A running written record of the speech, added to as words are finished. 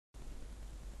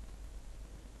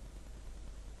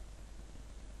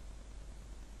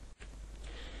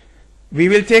We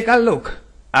will take a look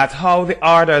at how the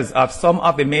orders of some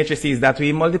of the matrices that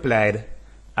we multiplied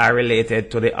are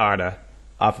related to the order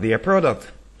of their product.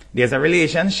 There's a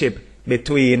relationship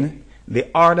between the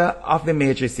order of the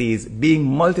matrices being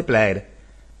multiplied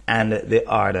and the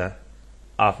order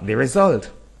of the result.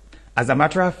 As a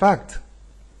matter of fact,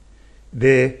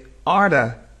 the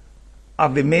order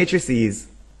of the matrices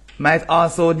might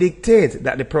also dictate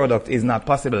that the product is not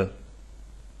possible.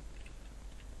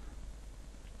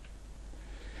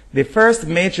 The first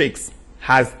matrix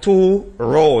has 2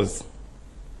 rows.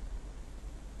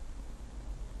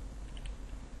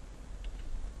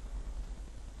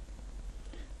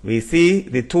 We see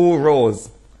the 2 rows.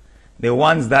 The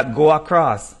ones that go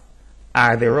across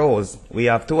are the rows. We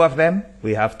have 2 of them.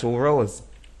 We have 2 rows.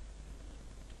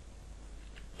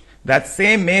 That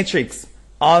same matrix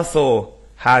also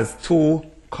has 2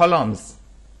 columns.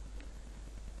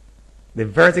 The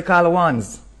vertical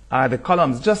ones are the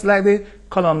columns, just like the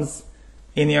columns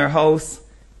in your house,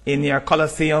 in your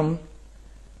coliseum,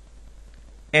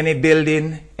 any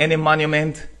building, any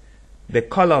monument. The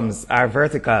columns are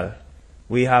vertical.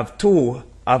 We have 2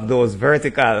 of those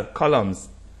vertical columns.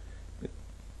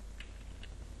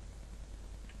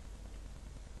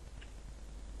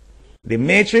 The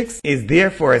matrix is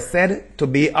therefore said to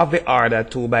be of the order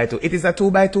 2 by 2. It is a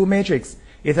 2 by 2 matrix.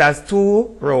 It has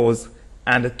 2 rows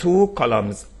and 2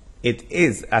 columns. It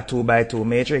is a 2 by 2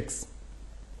 matrix.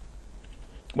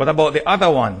 What about the other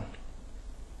one?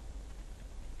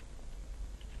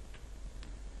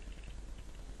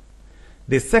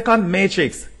 The second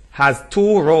matrix has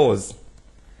 2 rows.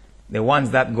 The ones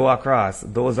that go across,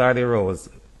 those are the rows.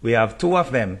 We have 2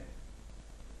 of them.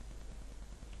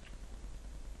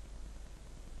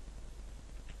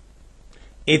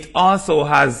 It also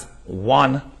has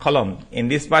 1 column. In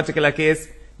this particular case,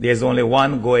 there's only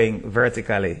 1 going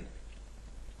vertically.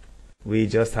 We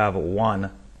just have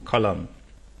 1 column.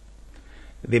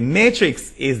 The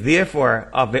matrix is therefore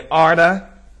of the order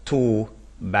 2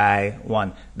 by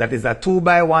 1. That is a 2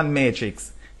 by 1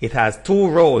 matrix. It has 2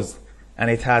 rows and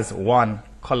it has 1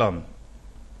 column.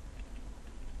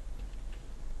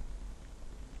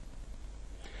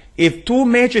 If 2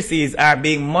 matrices are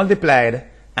being multiplied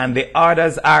and the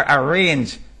orders are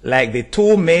arranged like the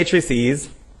 2 matrices,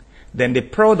 then the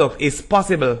product is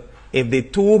possible if the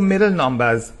 2 middle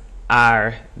numbers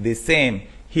are the same.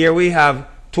 Here we have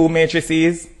 2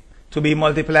 matrices to be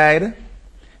multiplied.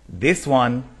 This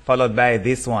one followed by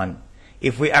this one.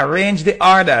 If we arrange the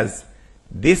orders,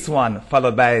 this one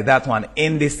followed by that one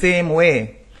in the same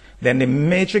way, then the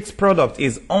matrix product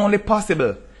is only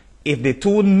possible if the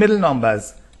 2 middle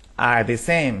numbers are the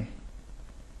same.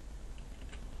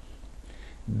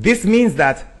 This means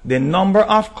that the number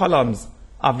of columns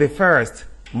of the first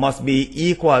must be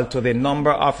equal to the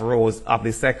number of rows of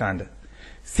the second.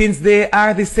 Since they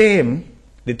are the same,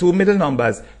 the 2 middle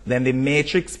numbers, then the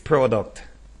matrix product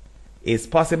is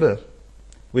possible,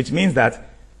 which means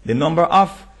that the number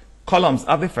of columns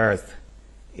of the first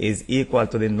is equal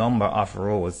to the number of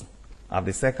rows of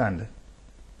the second.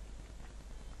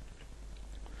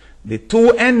 The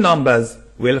 2 end numbers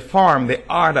will form the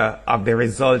order of the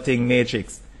resulting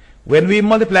matrix. When we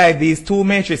multiply these 2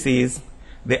 matrices,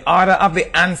 the order of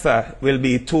the answer will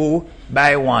be 2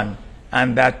 by 1,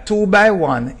 and that 2 by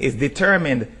 1 is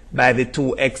determined by the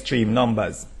 2 extreme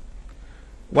numbers.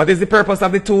 What is the purpose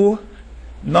of the 2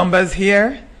 numbers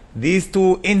here? These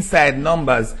 2 inside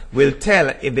numbers will tell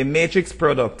if the matrix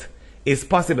product is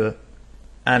possible,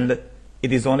 and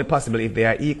it is only possible if they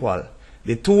are equal.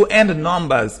 The 2 end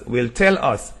numbers will tell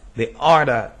us the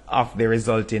order of the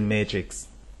resulting matrix.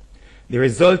 The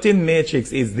resulting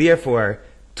matrix is therefore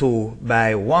 2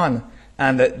 by 1,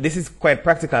 and this is quite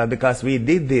practical because we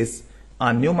did this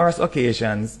on numerous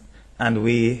occasions, and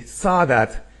we saw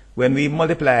that when we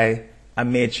multiply a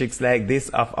matrix like this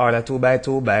of order 2 by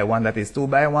 2 by 1, that is 2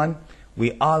 by 1,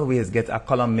 we always get a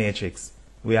column matrix.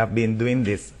 We have been doing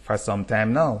this for some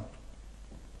time now.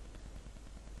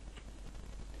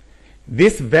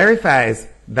 This verifies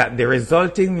that the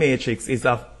resulting matrix is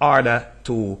of order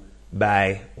 2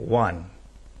 by 1.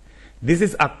 This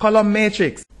is a column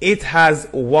matrix. It has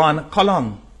 1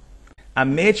 column. A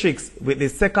matrix with the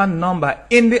second number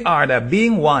in the order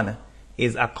being 1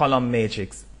 is a column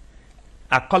matrix.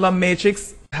 A column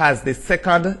matrix has the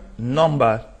second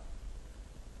number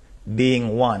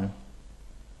being 1.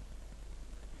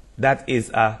 That is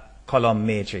a column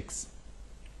matrix.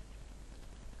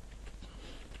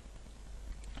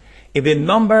 If the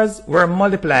numbers were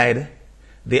multiplied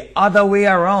the other way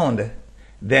around,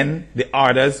 then the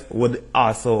orders would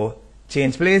also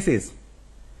change places.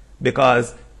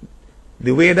 Because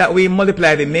the way that we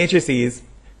multiply the matrices,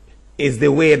 is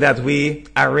the way that we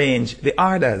arrange the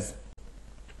orders.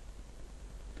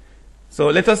 So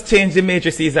let us change the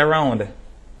matrices around.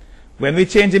 When we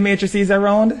change the matrices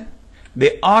around,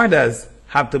 the orders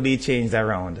have to be changed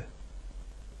around.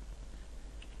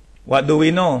 What do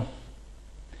we know?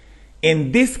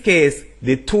 In this case,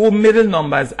 the two middle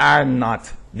numbers are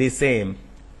not the same.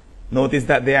 Notice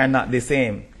that they are not the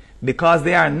same. Because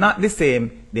they are not the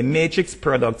same, the matrix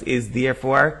product is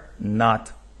therefore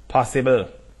not possible.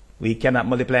 We cannot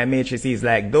multiply matrices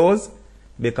like those,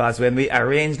 because when we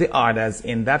arrange the orders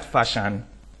in that fashion,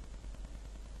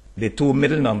 the two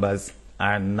middle numbers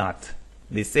are not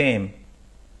the same.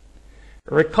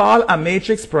 Recall a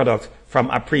matrix product from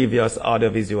a previous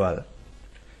audiovisual.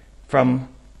 From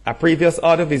a previous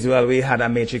audiovisual, we had a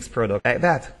matrix product like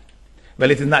that. Well,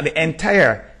 it is not the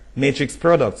entire matrix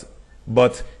product,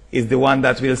 but is the one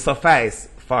that will suffice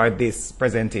for this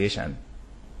presentation.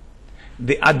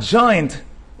 The adjoint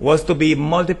was to be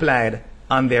multiplied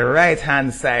on the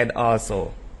right-hand side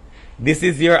also. This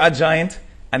is your adjoint,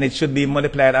 and it should be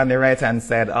multiplied on the right-hand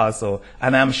side also.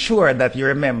 And I'm sure that you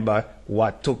remember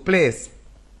what took place.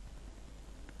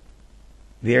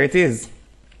 There it is.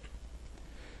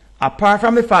 Apart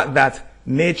from the fact that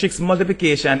matrix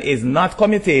multiplication is not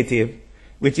commutative,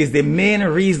 which is the main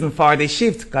reason for the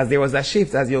shift, because there was a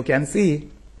shift, as you can see.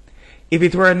 If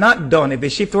it were not done, if the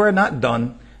shift were not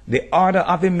done, the order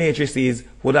of the matrices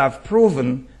would have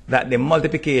proven that the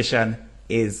multiplication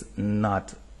is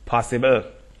not possible.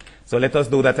 So let us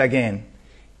do that again.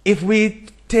 If we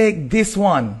take this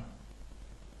one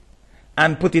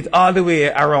and put it all the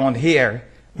way around here,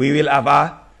 we will have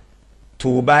a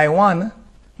 2 by 1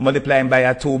 multiplying by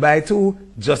a 2 by 2,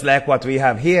 just like what we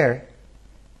have here.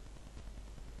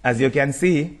 As you can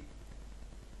see,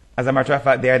 as a matter of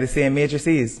fact, they are the same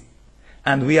matrices.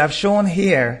 And we have shown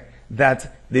here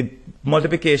that the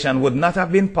multiplication would not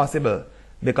have been possible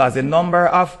because the number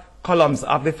of columns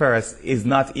of the first is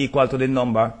not equal to the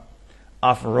number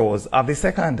of rows of the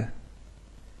second.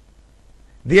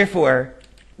 Therefore,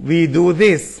 we do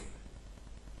this.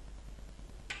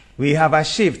 We have a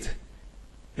shift.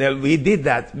 Well, we did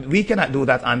that. We cannot do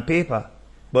that on paper,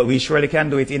 but we surely can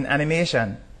do it in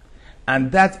animation.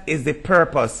 And that is the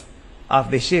purpose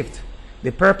of the shift.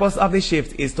 The purpose of the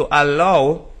shift is to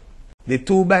allow the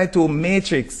 2 by 2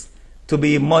 matrix to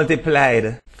be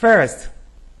multiplied first.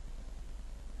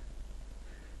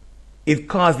 It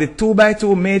caused the 2 by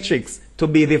 2 matrix to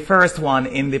be the first one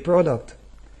in the product.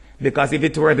 Because if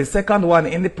it were the second one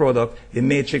in the product, the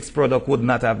matrix product would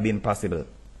not have been possible.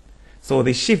 So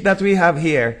the shift that we have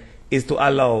here is to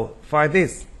allow for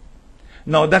this.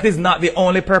 Now, that is not the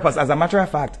only purpose. As a matter of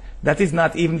fact, that is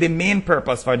not even the main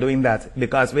purpose for doing that,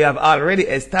 because we have already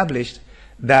established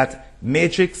that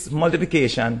matrix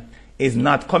multiplication is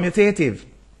not commutative.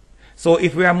 So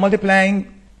if we are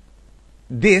multiplying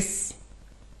this,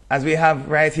 as we have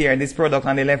right here, this product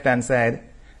on the left-hand side,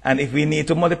 and if we need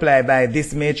to multiply by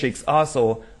this matrix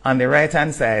also on the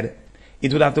right-hand side,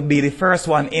 it would have to be the first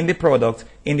one in the product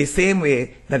in the same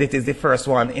way that it is the first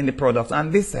one in the product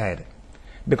on this side.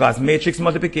 Because matrix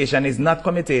multiplication is not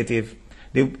commutative,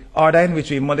 the order in which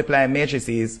we multiply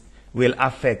matrices will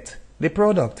affect the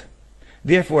product.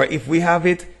 Therefore, if we have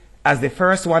it as the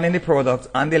first one in the product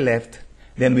on the left,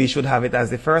 then we should have it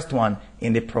as the first one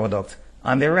in the product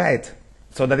on the right.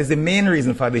 So that is the main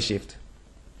reason for the shift.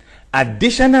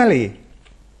 Additionally,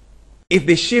 if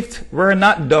the shift were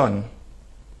not done,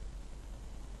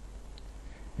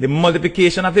 the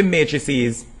multiplication of the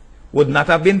matrices would not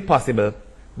have been possible,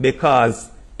 because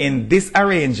in this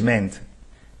arrangement,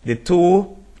 the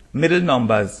two middle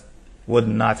numbers would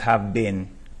not have been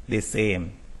the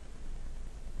same.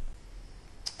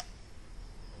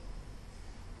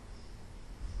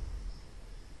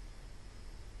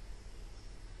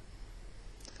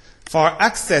 For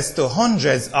access to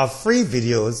hundreds of free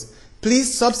videos,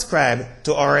 please subscribe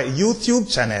to our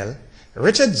YouTube channel,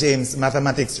 Richard James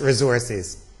Mathematics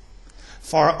Resources.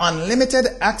 For unlimited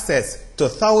access to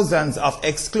thousands of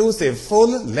exclusive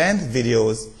full-length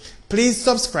videos, please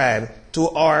subscribe to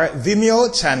our Vimeo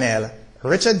channel,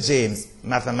 Richard James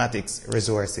Mathematics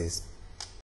Resources.